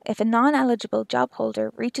example, if a non-eligible job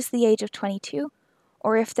holder reaches the age of 22,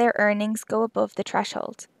 or if their earnings go above the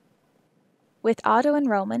threshold. With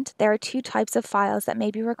auto-enrolment, there are two types of files that may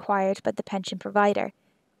be required by the pension provider,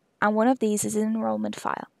 and one of these is an enrolment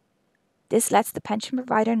file. This lets the pension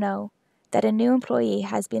provider know that a new employee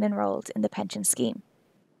has been enrolled in the pension scheme.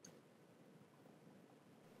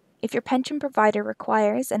 If your pension provider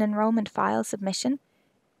requires an enrolment file submission,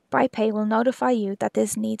 BrightPay will notify you that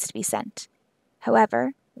this needs to be sent.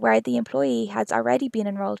 However, where the employee has already been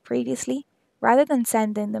enrolled previously, rather than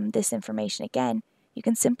sending them this information again, you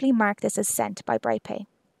can simply mark this as sent by BrightPay.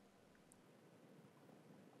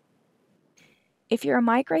 If you are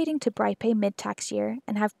migrating to BrightPay mid-tax year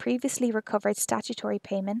and have previously recovered statutory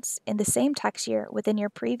payments in the same tax year within your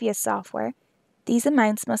previous software, these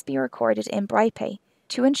amounts must be recorded in BrightPay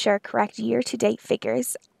to ensure correct year-to-date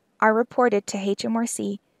figures are reported to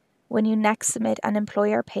HMRC when you next submit an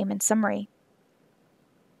employer payment summary.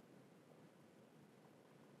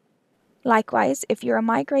 Likewise, if you are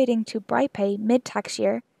migrating to BrightPay mid-tax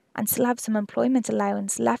year and still have some employment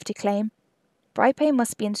allowance left to claim, BrightPay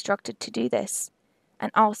must be instructed to do this,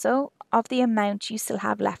 and also of the amount you still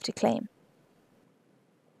have left to claim.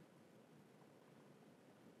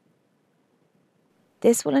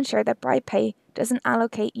 This will ensure that BrightPay doesn't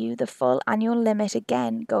allocate you the full annual limit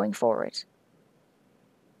again going forward.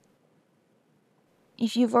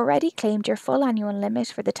 If you've already claimed your full annual limit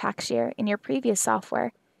for the tax year in your previous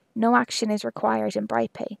software, no action is required in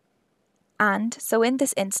BrightPay. And so in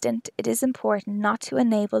this instant, it is important not to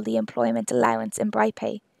enable the employment allowance in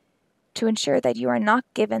BrightPay to ensure that you are not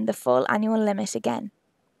given the full annual limit again.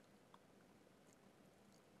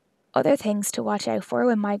 Other things to watch out for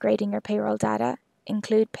when migrating your payroll data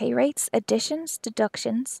include pay rates, additions,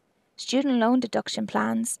 deductions, student loan deduction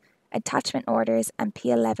plans, attachment orders, and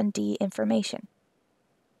P11D information.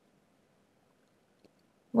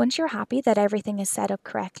 Once you're happy that everything is set up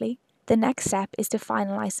correctly, the next step is to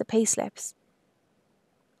finalize the payslips.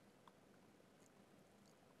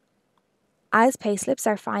 As payslips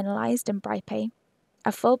are finalized in BrightPay,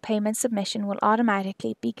 a full payment submission will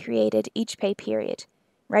automatically be created each pay period,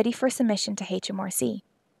 ready for submission to HMRC.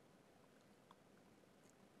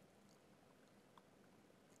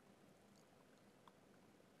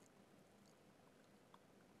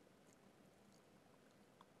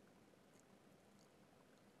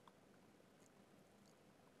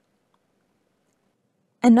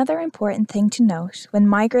 Another important thing to note when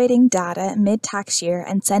migrating data mid-tax year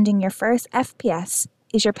and sending your first FPS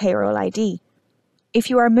is your payroll ID. If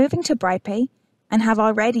you are moving to BrightPay and have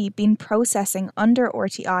already been processing under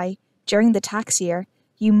RTI during the tax year,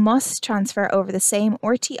 you must transfer over the same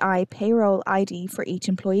RTI payroll ID for each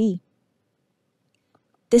employee.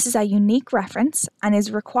 This is a unique reference and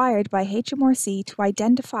is required by HMRC to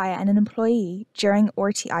identify an employee during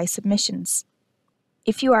RTI submissions.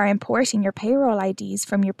 If you are importing your payroll IDs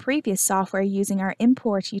from your previous software using our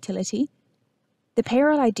import utility, the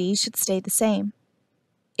payroll ID should stay the same.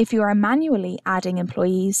 If you are manually adding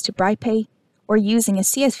employees to BrightPay or using a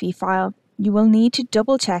CSV file, you will need to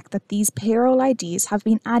double check that these payroll IDs have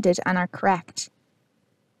been added and are correct.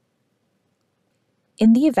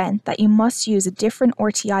 In the event that you must use a different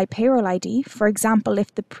RTI payroll ID, for example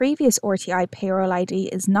if the previous RTI payroll ID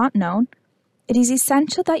is not known, it is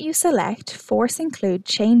essential that you select Force Include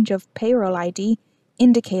Change of Payroll ID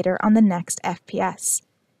indicator on the next FPS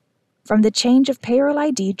from the Change of Payroll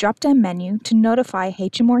ID drop-down menu to notify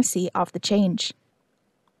HMRC of the change.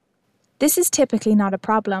 This is typically not a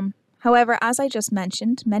problem. However, as I just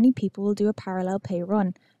mentioned, many people will do a parallel pay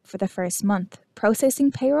run for the first month,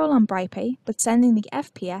 processing payroll on BrightPay but sending the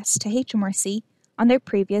FPS to HMRC on their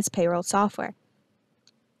previous payroll software.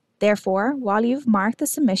 Therefore, while you've marked the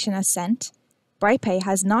submission as sent, BrightPay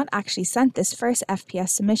has not actually sent this first FPS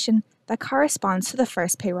submission that corresponds to the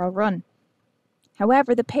first payroll run.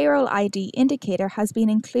 However, the payroll ID indicator has been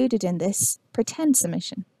included in this pretend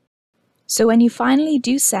submission. So when you finally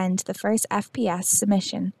do send the first FPS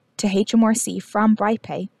submission to HMRC from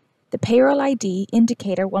BrightPay, the payroll ID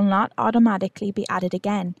indicator will not automatically be added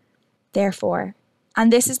again. Therefore,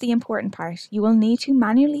 and this is the important part, you will need to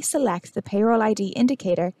manually select the payroll ID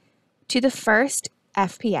indicator to the first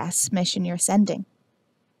FPS submission you're sending.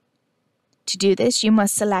 To do this, you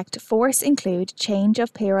must select Force Include Change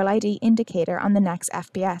of Payroll ID Indicator on the next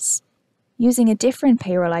FPS. Using a different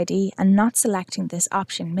payroll ID and not selecting this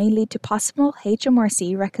option may lead to possible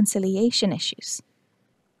HMRC reconciliation issues.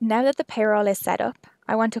 Now that the payroll is set up,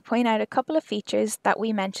 I want to point out a couple of features that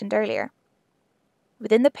we mentioned earlier.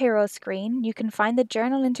 Within the payroll screen, you can find the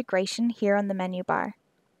journal integration here on the menu bar.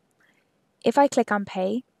 If I click on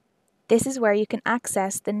Pay, this is where you can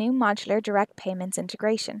access the new modular direct payments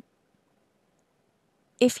integration.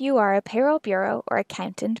 If you are a payroll bureau or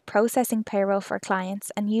accountant processing payroll for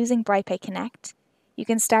clients and using BrightPay Connect, you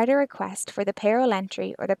can start a request for the payroll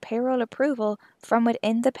entry or the payroll approval from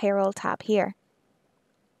within the Payroll tab here.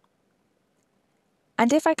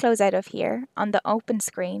 And if I close out of here, on the Open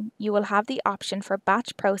screen, you will have the option for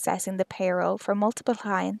batch processing the payroll for multiple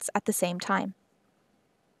clients at the same time.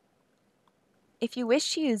 If you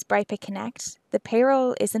wish to use BrightPay Connect, the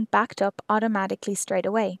payroll isn't backed up automatically straight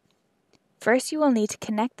away. First, you will need to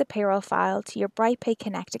connect the payroll file to your BrightPay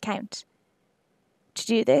Connect account. To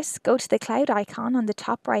do this, go to the cloud icon on the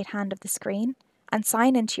top right hand of the screen and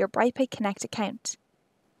sign into your BrightPay Connect account.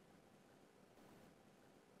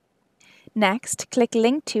 Next, click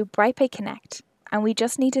Link to BrightPay Connect, and we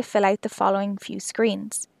just need to fill out the following few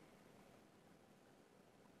screens.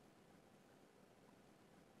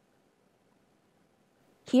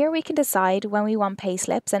 Here we can decide when we want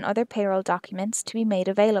payslips and other payroll documents to be made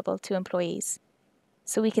available to employees.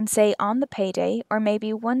 So we can say on the payday or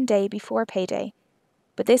maybe one day before payday,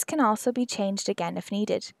 but this can also be changed again if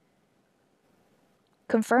needed.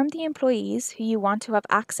 Confirm the employees who you want to have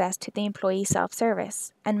access to the employee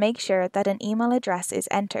self-service and make sure that an email address is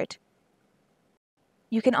entered.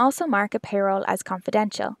 You can also mark a payroll as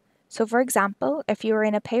confidential. So for example, if you are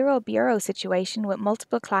in a payroll bureau situation with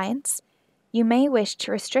multiple clients, you may wish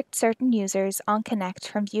to restrict certain users on Connect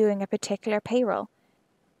from viewing a particular payroll.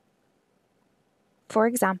 For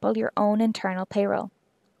example, your own internal payroll.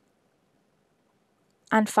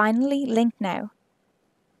 And finally, Link Now.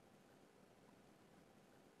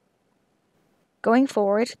 Going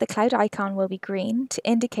forward, the cloud icon will be green to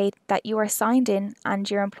indicate that you are signed in and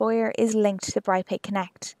your employer is linked to BrightPay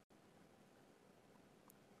Connect.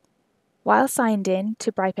 While signed in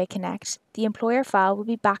to BrightPay Connect, the employer file will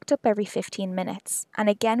be backed up every 15 minutes, and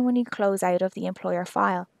again when you close out of the employer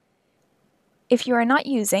file. If you are not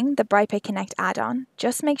using the BrightPay Connect add-on,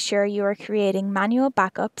 just make sure you are creating manual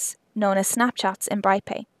backups known as snapshots in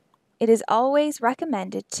BrightPay. It is always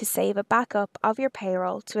recommended to save a backup of your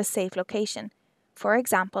payroll to a safe location, for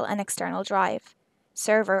example an external drive,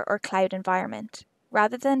 server or cloud environment,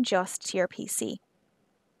 rather than just to your PC.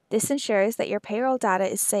 This ensures that your payroll data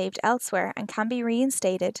is saved elsewhere and can be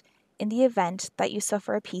reinstated in the event that you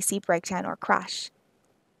suffer a PC breakdown or crash.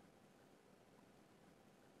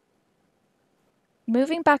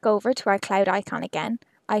 Moving back over to our cloud icon again,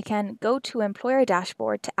 I can go to Employer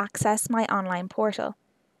Dashboard to access my online portal.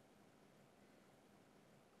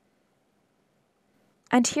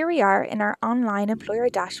 And here we are in our online employer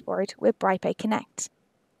dashboard with BrightPay Connect.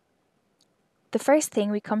 The first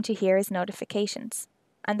thing we come to here is notifications.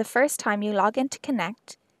 And the first time you log in to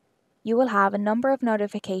Connect, you will have a number of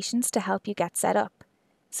notifications to help you get set up,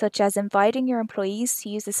 such as inviting your employees to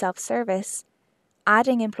use the self-service,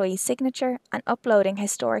 adding employee signature, and uploading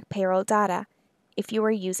historic payroll data if you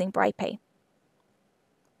are using BrightPay.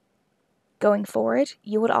 Going forward,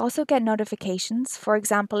 you will also get notifications, for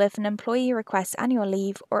example if an employee requests annual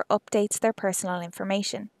leave or updates their personal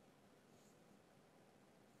information.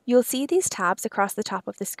 You'll see these tabs across the top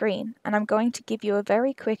of the screen, and I'm going to give you a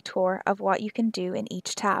very quick tour of what you can do in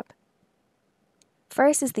each tab.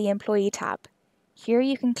 First is the Employee tab. Here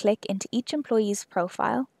you can click into each employee's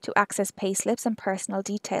profile to access payslips and personal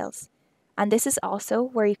details, and this is also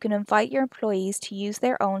where you can invite your employees to use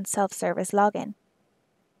their own self-service login.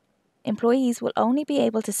 Employees will only be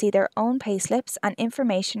able to see their own payslips and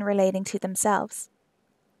information relating to themselves.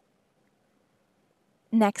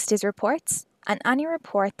 Next is Reports, and any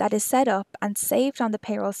report that is set up and saved on the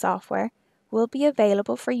payroll software will be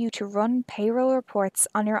available for you to run payroll reports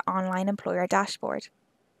on your online employer dashboard.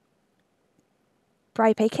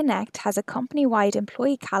 BrightPay Connect has a company-wide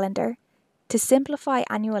employee calendar to simplify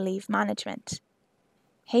annual leave management.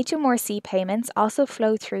 HMRC payments also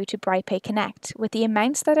flow through to BrightPay Connect with the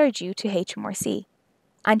amounts that are due to HMRC,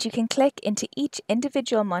 and you can click into each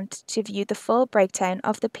individual month to view the full breakdown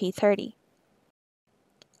of the P30.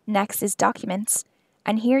 Next is Documents,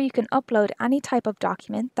 and here you can upload any type of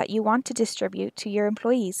document that you want to distribute to your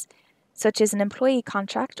employees, such as an employee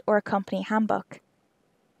contract or a company handbook.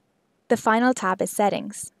 The final tab is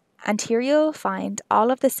Settings, and here you'll find all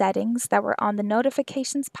of the settings that were on the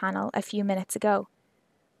Notifications panel a few minutes ago.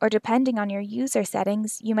 Or depending on your user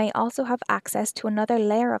settings, you may also have access to another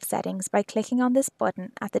layer of settings by clicking on this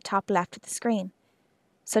button at the top left of the screen,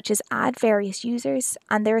 such as Add various users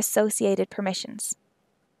and their associated permissions.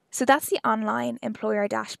 So that's the online employer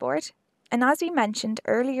dashboard. And as we mentioned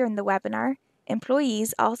earlier in the webinar,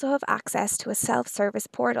 employees also have access to a self-service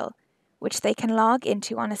portal, which they can log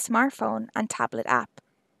into on a smartphone and tablet app.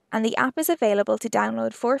 And the app is available to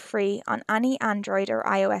download for free on any Android or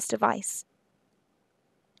iOS device.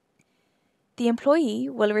 The employee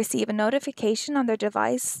will receive a notification on their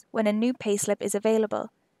device when a new payslip is available,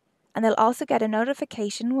 and they'll also get a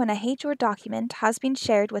notification when a HR document has been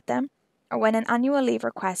shared with them or when an annual leave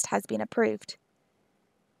request has been approved.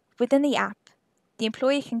 Within the app, the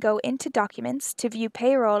employee can go into Documents to view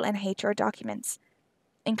payroll and HR documents,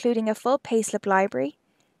 including a full payslip library.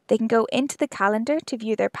 They can go into the calendar to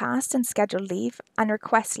view their past and scheduled leave and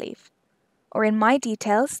request leave. Or in My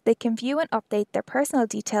Details, they can view and update their personal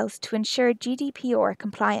details to ensure GDPR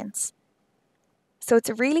compliance. So it's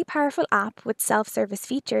a really powerful app with self-service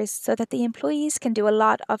features so that the employees can do a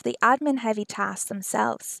lot of the admin-heavy tasks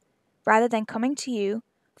themselves, rather than coming to you,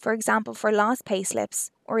 for example, for lost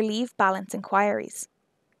payslips or leave balance inquiries.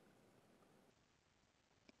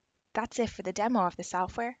 That's it for the demo of the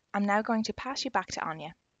software. I'm now going to pass you back to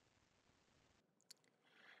Anya.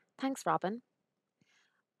 Thanks, Robin.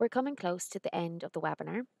 We're coming close to the end of the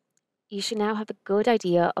webinar. You should now have a good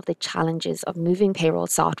idea of the challenges of moving payroll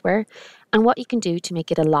software and what you can do to make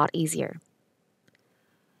it a lot easier.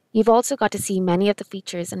 You've also got to see many of the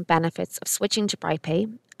features and benefits of switching to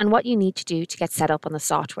BrightPay and what you need to do to get set up on the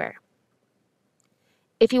software.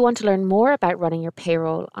 If you want to learn more about running your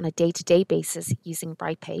payroll on a day-to-day basis using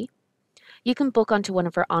BrightPay, you can book onto one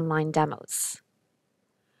of our online demos.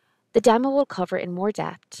 The demo will cover in more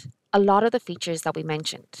depth a lot of the features that we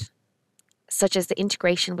mentioned, such as the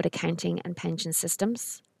integration with accounting and pension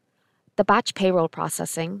systems, the batch payroll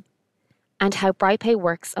processing, and how BrightPay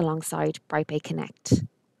works alongside BrightPay Connect.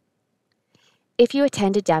 If you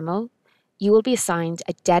attend a demo, you will be assigned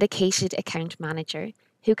a dedicated account manager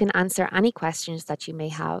who can answer any questions that you may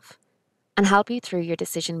have and help you through your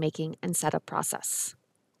decision-making and setup process.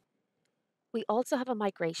 We also have a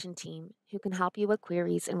migration team who can help you with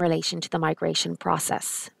queries in relation to the migration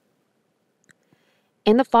process.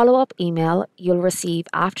 In the follow-up email you'll receive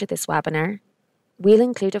after this webinar, we'll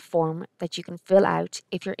include a form that you can fill out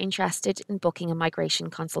if you're interested in booking a migration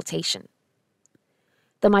consultation.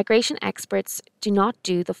 The migration experts do not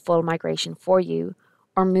do the full migration for you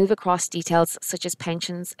or move across details such as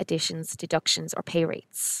pensions, additions, deductions, or pay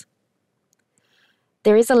rates.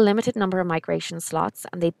 There is a limited number of migration slots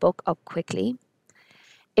and they book up quickly.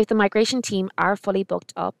 If the migration team are fully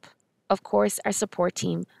booked up, of course our support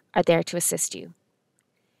team are there to assist you.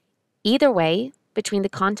 Either way, between the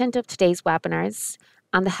content of today's webinars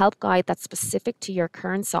and the help guide that's specific to your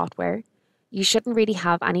current software, you shouldn't really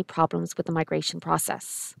have any problems with the migration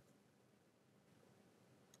process.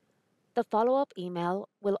 The follow-up email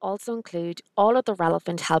will also include all of the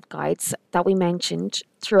relevant help guides that we mentioned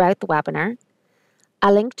throughout the webinar,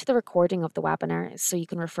 a link to the recording of the webinar so you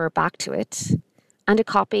can refer back to it, and a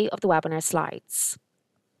copy of the webinar slides.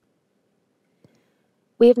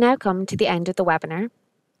 We have now come to the end of the webinar.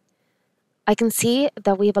 I can see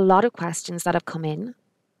that we have a lot of questions that have come in,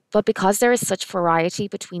 but because there is such variety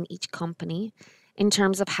between each company in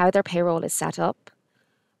terms of how their payroll is set up,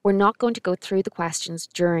 we're not going to go through the questions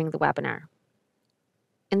during the webinar.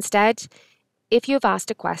 Instead, if you have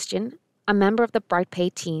asked a question, a member of the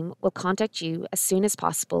BrightPay team will contact you as soon as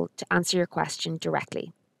possible to answer your question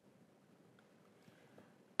directly.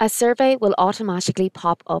 A survey will automatically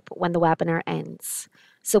pop up when the webinar ends,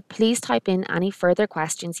 so please type in any further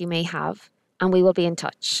questions you may have, and we will be in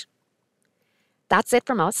touch. That's it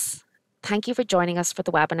from us. Thank you for joining us for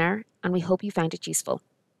the webinar, and we hope you found it useful.